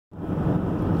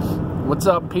What's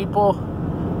up, people?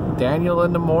 Daniel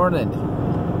in the morning.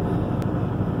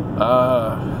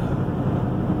 I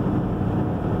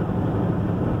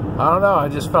don't know, I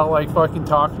just felt like fucking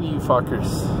talking to you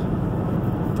fuckers.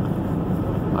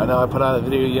 I know I put out a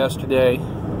video yesterday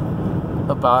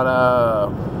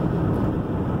about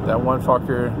that one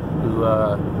fucker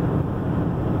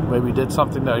who maybe did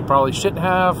something that he probably shouldn't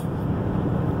have,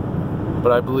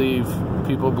 but I believe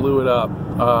people blew it up.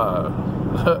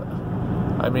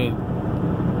 I mean,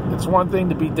 it's one thing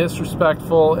to be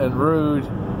disrespectful and rude.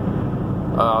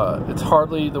 It's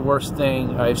hardly the worst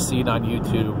thing I've seen on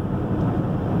YouTube.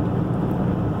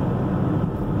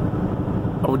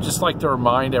 I would just like to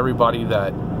remind everybody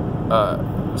that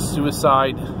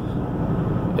suicide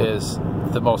is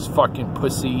the most fucking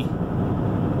pussy,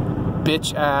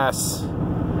 bitch ass,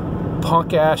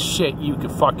 punk ass shit you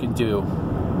could fucking do.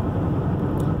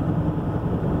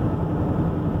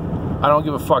 I don't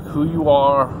give a fuck who you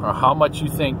are or how much you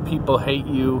think people hate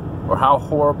you or how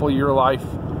horrible your life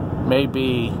may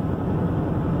be.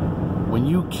 When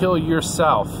you kill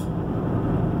yourself,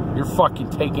 you're fucking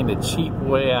taking a cheap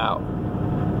way out.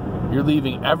 You're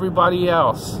leaving everybody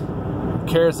else who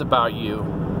cares about you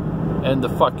in the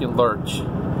fucking lurch.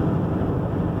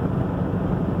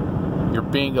 You're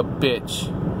being a bitch.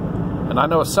 And I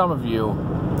know some of you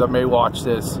that may watch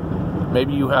this,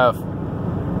 maybe you have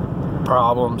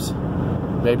problems.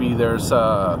 Maybe there's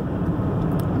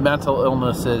mental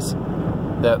illnesses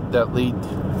that lead,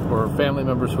 or family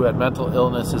members who had mental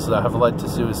illnesses that have led to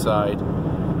suicide.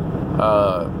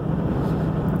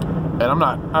 And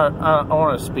I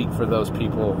want to speak for those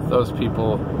people. Those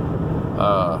people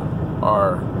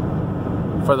are,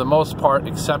 for the most part,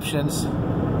 exceptions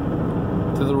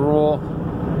to the rule.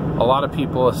 A lot of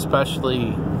people,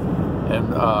 especially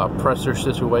in pressure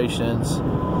situations,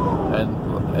 and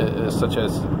such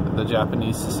as the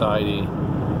Japanese society,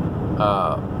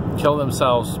 kill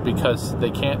themselves because they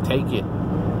can't take it.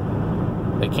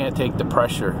 They can't take the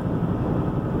pressure.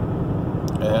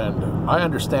 And I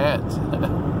understand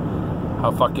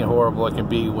how fucking horrible it can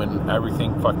be when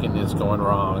everything fucking is going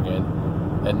wrong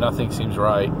and nothing seems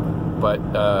right. But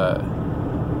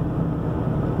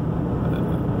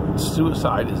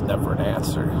suicide is never an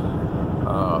answer.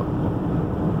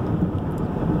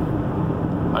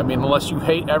 I mean, unless you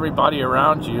hate everybody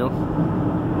around you,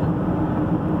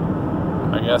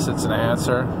 I guess it's an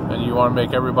answer, and you want to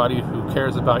make everybody who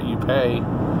cares about you pay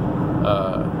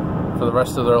for the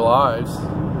rest of their lives.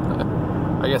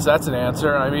 I guess that's an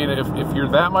answer. I mean, if you're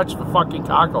that much of a fucking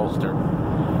cockholster,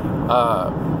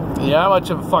 you're that much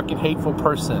of a fucking hateful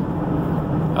person,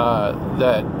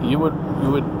 that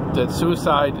that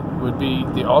suicide would be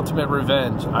the ultimate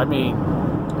revenge. I mean,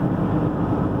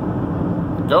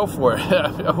 go for it.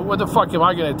 What the fuck am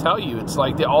I going to tell you? It's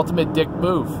like the ultimate dick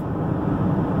move.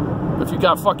 If you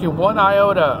got fucking one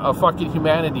iota of fucking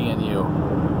humanity in you,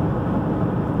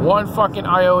 one fucking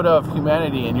iota of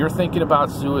humanity, and you're thinking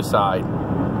about suicide,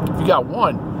 if you got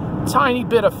one tiny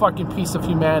bit of fucking piece of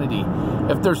humanity,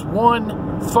 if there's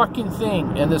one fucking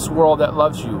thing in this world that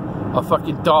loves you, a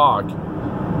fucking dog,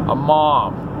 a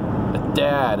mom, a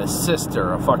dad, a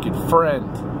sister, a fucking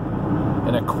friend,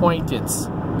 an acquaintance,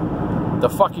 the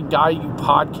fucking guy you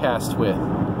podcast with,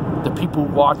 the people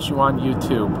who watch you on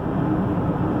YouTube,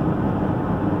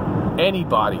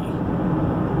 anybody,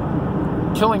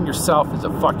 killing yourself is a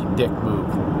fucking dick move.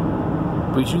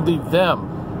 Because you leave them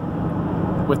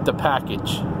with the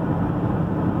package.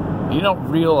 You don't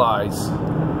realize,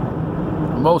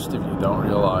 most of you don't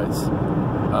realize,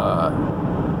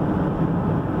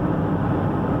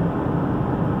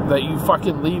 that you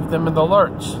fucking leave them in the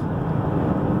lurch.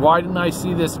 Why didn't I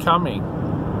see this coming?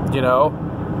 You know,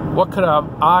 what could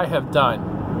I have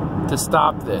done to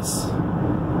stop this?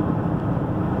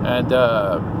 And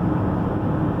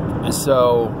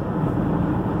so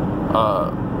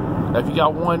if you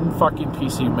got one fucking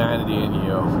piece of humanity in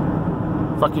you,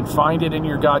 fucking find it in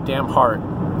your goddamn heart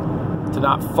to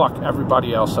not fuck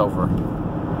everybody else over,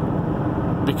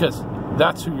 because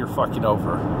that's who you're fucking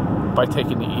over by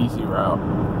taking the easy route.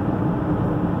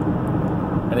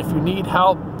 And if you need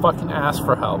help, fucking ask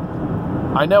for help.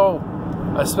 I know,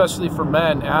 especially for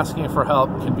men, asking for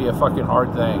help can be a fucking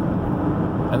hard thing,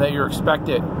 and that you're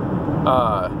expected,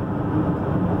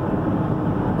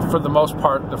 for the most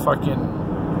part, to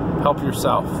fucking help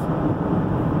yourself.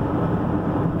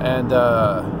 And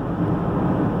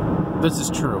this is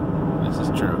true. This is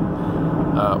true.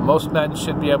 Most men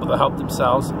should be able to help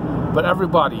themselves, but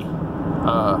everybody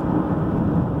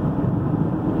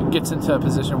gets into a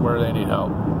position where they need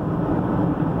help.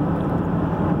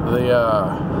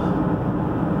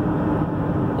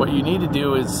 What you need to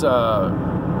do is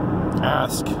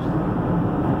ask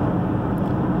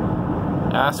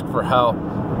Ask for help.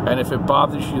 And if it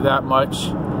bothers you that much,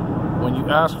 when you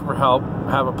ask for help,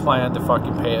 have a plan to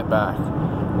fucking pay it back.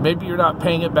 Maybe you're not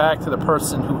paying it back to the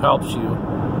person who helps you.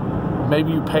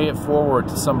 Maybe you pay it forward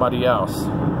to somebody else.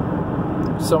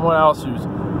 Someone else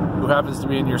who happens to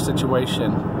be in your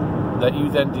situation that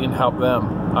you then didn't help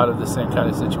them out of the same kind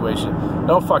of situation.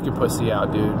 Don't fucking pussy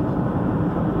out, dude.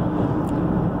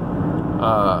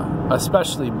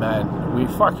 Especially men. We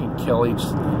fucking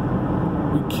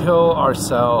we kill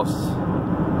ourselves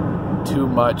too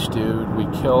much, dude. We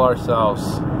kill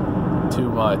ourselves too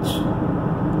much.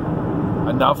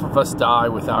 Enough of us die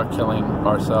without killing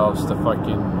ourselves to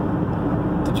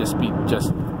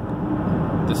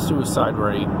the suicide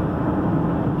rate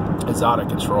is out of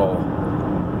control.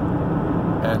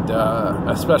 And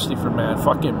especially for men,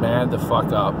 fucking man the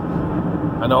fuck up.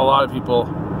 I know a lot of people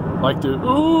like to,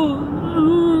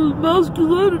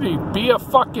 masculinity. Be a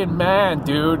fucking man,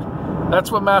 dude.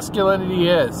 That's what masculinity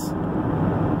is.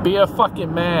 Be a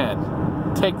fucking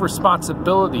man. Take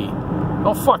responsibility.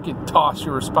 Don't fucking toss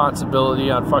your responsibility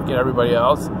on fucking everybody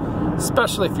else.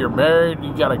 Especially if you're married and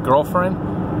you got a girlfriend.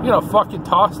 You know, fucking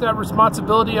toss that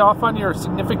responsibility off on your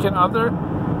significant other.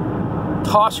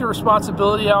 Toss your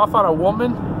responsibility off on a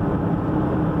woman.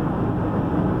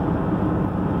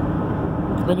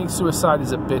 Committing suicide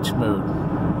is a bitch move.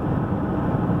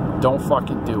 Don't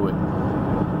fucking do it.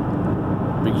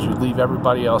 Because you leave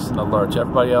everybody else in the lurch.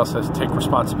 Everybody else has to take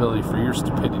responsibility for your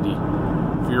stupidity,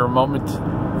 for your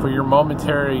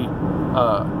momentary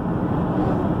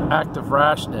act of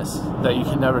rashness that you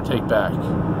can never take back.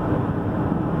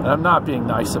 And I'm not being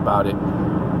nice about it.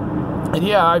 And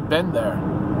yeah, I've been there.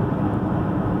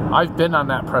 I've been on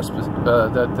that precipice,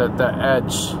 that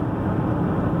edge.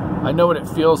 I know what it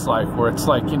feels like, where it's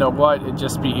like, you know what, it'd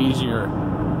just be easier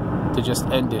to just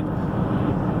end it.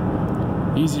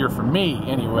 Easier for me,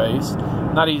 anyways.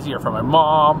 Not easier for my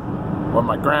mom, or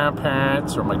my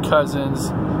grandparents, or my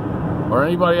cousins, or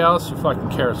anybody else who fucking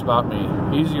cares about me.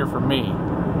 Easier for me.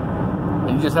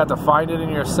 And you just have to find it in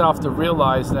yourself to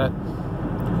realize that,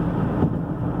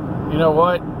 you know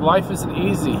what, life isn't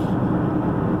easy.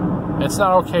 It's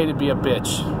not okay to be a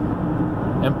bitch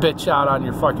and bitch out on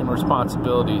your fucking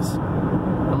responsibilities,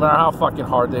 no matter how fucking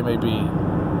hard they may be,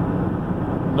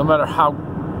 no matter how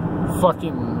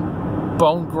fucking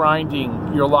bone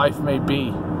grinding your life may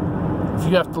be. If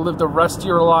you have to live the rest of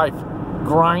your life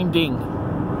grinding,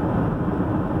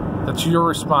 that's your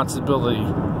responsibility,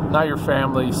 not your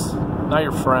family's, not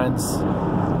your friends,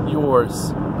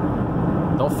 yours.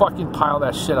 Don't fucking pile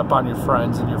that shit up on your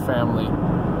friends and your family.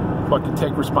 Fucking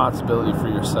take responsibility for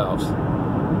yourselves.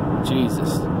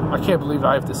 Jesus. I can't believe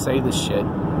I have to say this shit.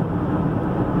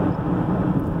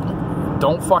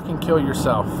 Don't fucking kill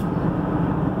yourself.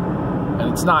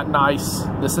 And it's not nice.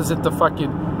 This isn't the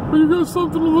fucking, well, you got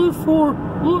something to live for.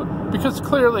 Look. Because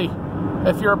clearly,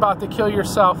 if you're about to kill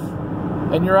yourself,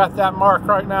 and you're at that mark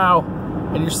right now,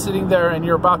 and you're sitting there and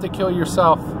you're about to kill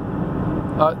yourself,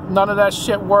 none of that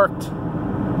shit worked.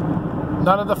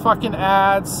 None of the fucking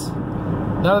ads,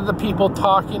 none of the people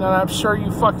talking, and I'm sure you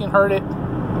fucking heard it.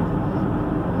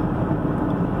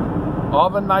 All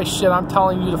the nice shit, I'm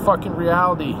telling you the fucking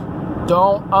reality.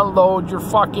 Don't unload your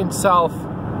fucking self.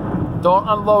 Don't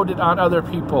unload it on other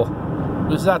people.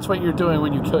 Because that's what you're doing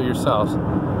when you kill yourselves.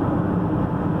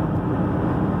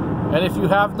 And if you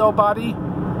have nobody,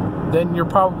 then you're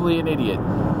probably an idiot.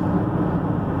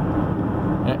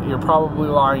 And you're probably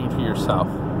lying to yourself.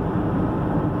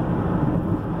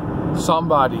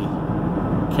 Somebody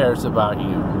cares about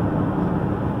you.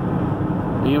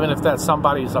 Even if that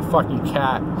somebody is a fucking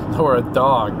cat or a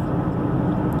dog,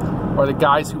 or the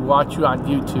guys who watch you on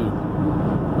YouTube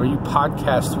or you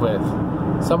podcast with.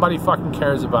 Somebody fucking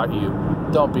cares about you.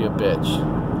 Don't be a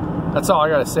bitch. That's all I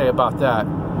gotta say about that.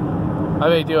 I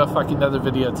may do a fucking another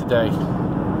video today.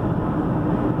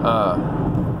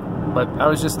 But I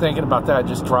was just thinking about that,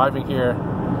 just driving here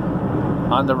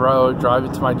on the road,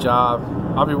 driving to my job.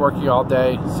 I'll be working all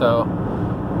day, so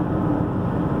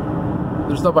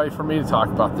there's nobody for me to talk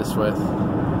about this with.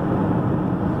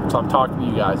 So I'm talking to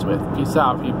you guys with. Peace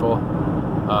out, people.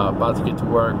 About to get to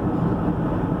work.